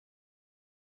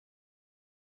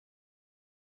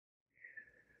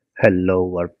Hello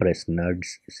WordPress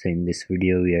nerds. So in this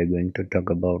video we are going to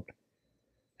talk about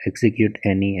execute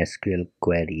any SQL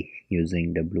query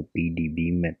using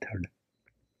wpdb method.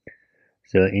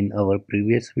 So in our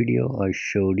previous video I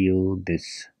showed you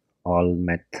this all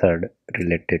method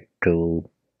related to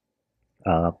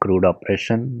CRUD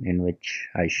operation, in which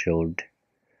I showed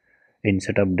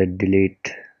insert, update,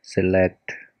 delete,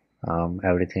 select,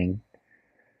 everything.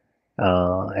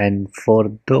 And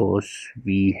for those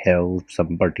we have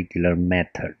some particular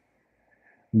method,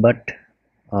 but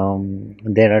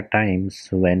there are times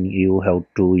when you have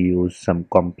to use some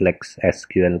complex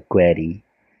SQL query.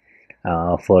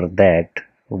 For that,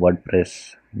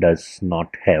 WordPress does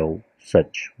not have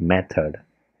such method.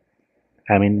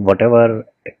 I mean, whatever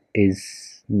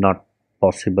is not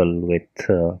possible with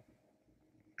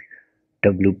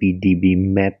wpdb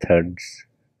methods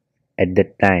at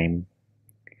that time,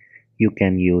 you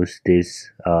can use this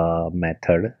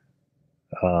method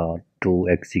to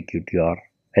execute your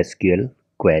SQL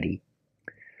query.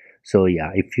 So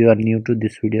yeah, if you are new to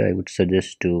this video, I would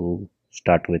suggest to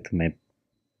start with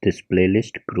this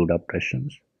playlist CRUD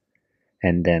operations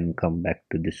and then come back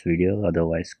to this video.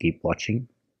 Otherwise, keep watching.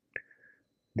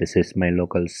 This is my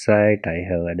local site. I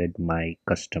have added my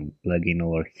custom plugin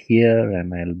over here,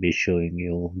 and I'll be showing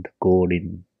you the code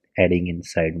in adding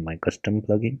inside my custom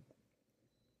plugin.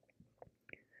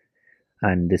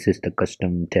 And this is the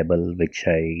custom table which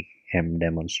I am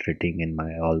demonstrating in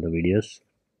my all the videos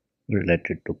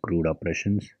related to CRUD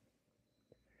operations.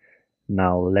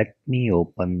 Now let me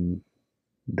open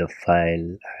the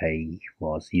file I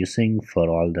was using for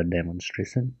all the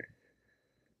demonstration.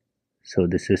 So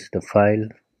this is the file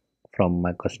from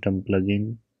my custom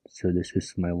plugin. So this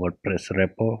is my WordPress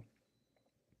repo,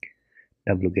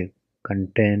 wget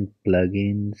content,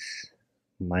 plugins,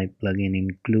 my plugin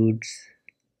includes,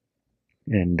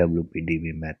 and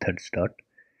wpdb methods.php.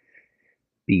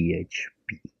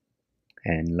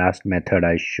 And last method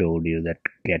I showed you, that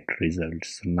get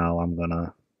results. Now I'm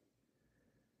gonna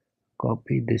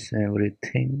copy this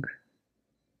everything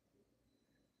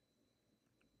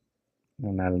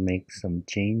and I'll make some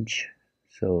change.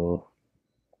 So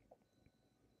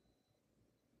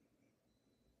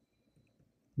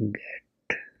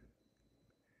get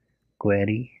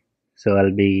query. So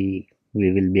we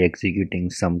will be executing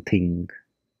something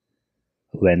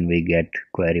when we get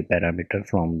query parameter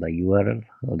from the URL.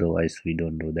 Otherwise we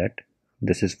don't do that.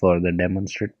 This is for the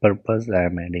demonstrate purpose. I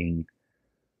am adding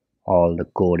all the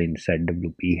code inside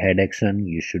WP head action.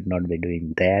 You should not be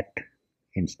doing that.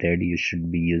 Instead you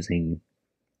should be using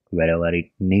wherever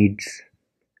it needs.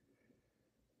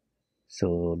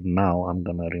 So now I'm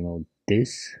gonna remove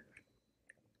this.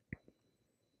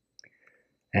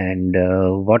 And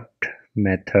what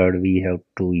method we have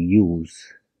to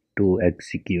use to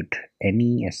execute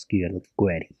any SQL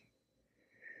query?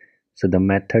 So the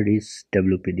method is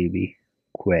wpdb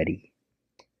query,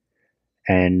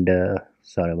 and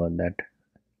sorry about that.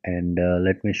 And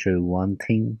let me show you one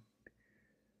thing.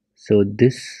 So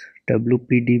this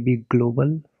wpdb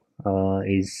global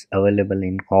is available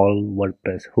in all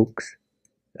WordPress hooks.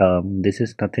 This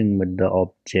is nothing but the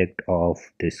object of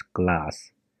this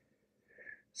class,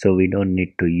 so we don't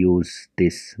need to use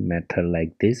this method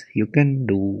like this. You can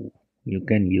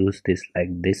use this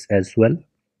like this as well,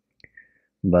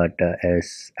 but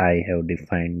as I have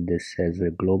defined this as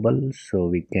a global, so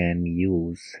we can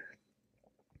use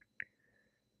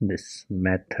this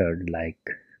method like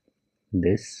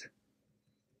this.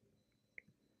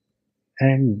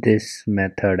 And this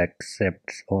method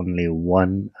accepts only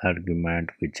one argument,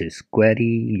 which is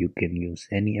query. You can use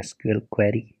any SQL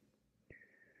query,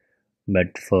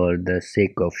 but for the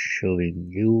sake of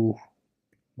showing you,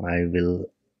 I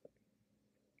will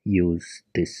use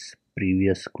this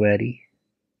previous query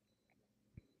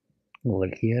over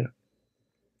here.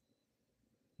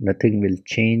 Nothing will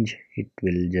change, it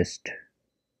will just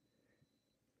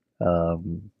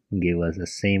give us the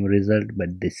same result,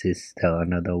 but this is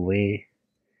another way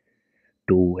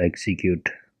to execute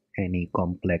any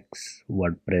complex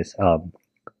WordPress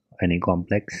any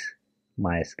complex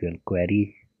MySQL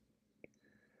query.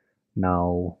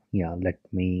 Now yeah, let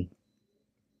me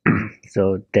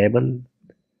so table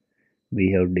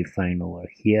we have defined over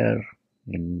here.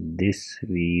 In this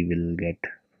we will get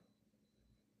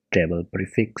table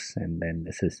prefix, and then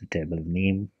this is the table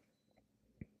name,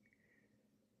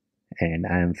 and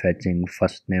I am fetching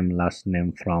first name last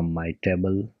name from my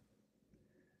table.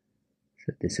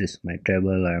 So this is my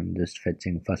table. I am just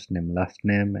fetching first name last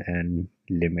name, and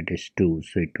limit is 2,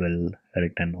 so it will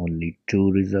return only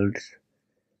 2 results.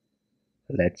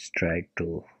 Let's try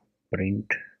to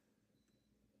print.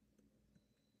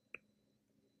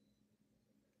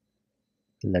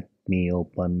 Let me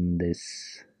open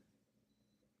this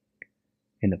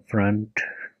in the front.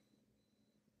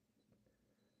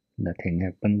 Nothing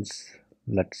happens.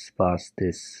 Let's pass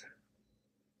this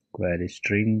query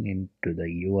string into the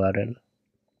URL.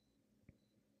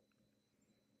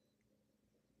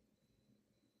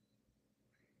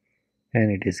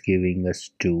 And it is giving us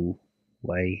 2.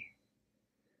 Why?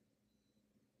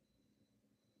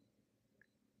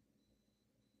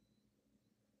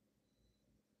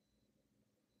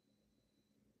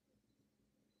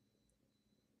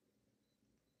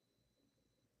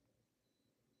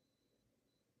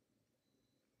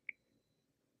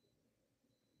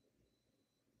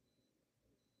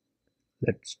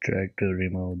 Let's try to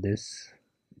remove this.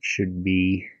 It should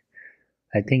be,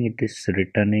 I think it is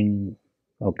returning,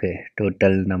 okay,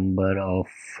 total number of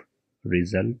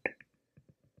result.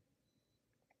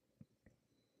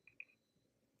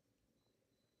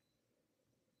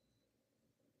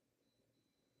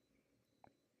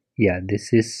 Yeah,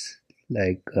 this is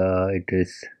like it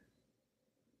is.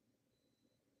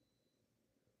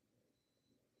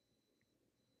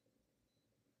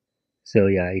 So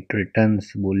yeah, it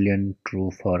returns boolean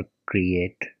true for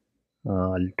create,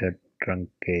 alter,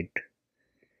 truncate.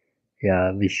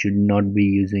 Yeah, we should not be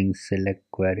using select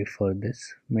query for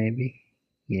this, maybe.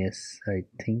 Yes, I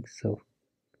think so.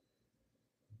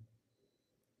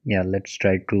 Yeah, let's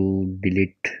try to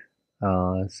delete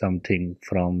something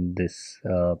from this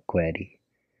query.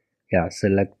 Yeah,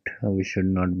 select, we should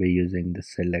not be using the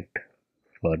select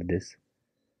for this.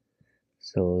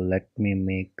 So let me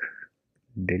make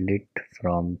delete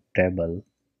from table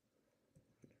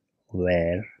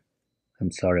where, I'm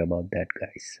sorry about that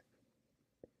guys,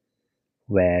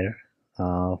 where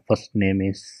first name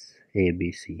is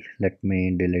ABC. Let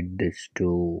me delete this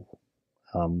to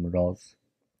rows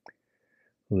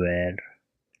where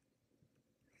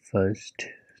first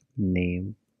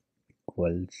name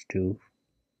equals to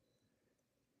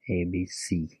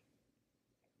ABC.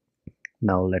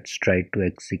 Now let's try to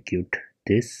execute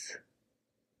this.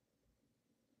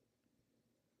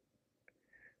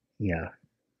 Yeah,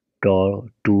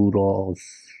 two rows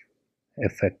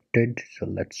affected. So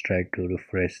let's try to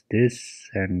refresh this,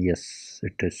 and yes,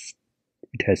 it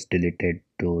has deleted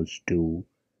those two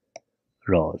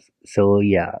rows. So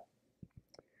yeah,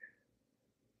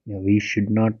 we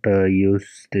should not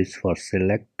use this for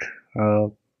uh,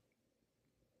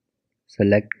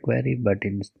 select query, but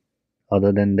in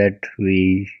other than that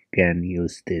we can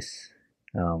use this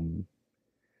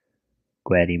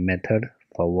query method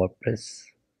for WordPress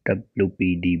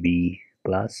wpdb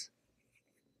class.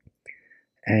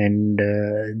 And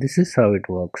this is how it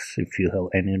works. If you have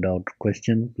any doubt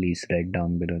question, please write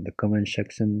down below in the comment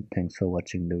section. Thanks for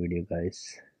watching the video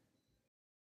guys.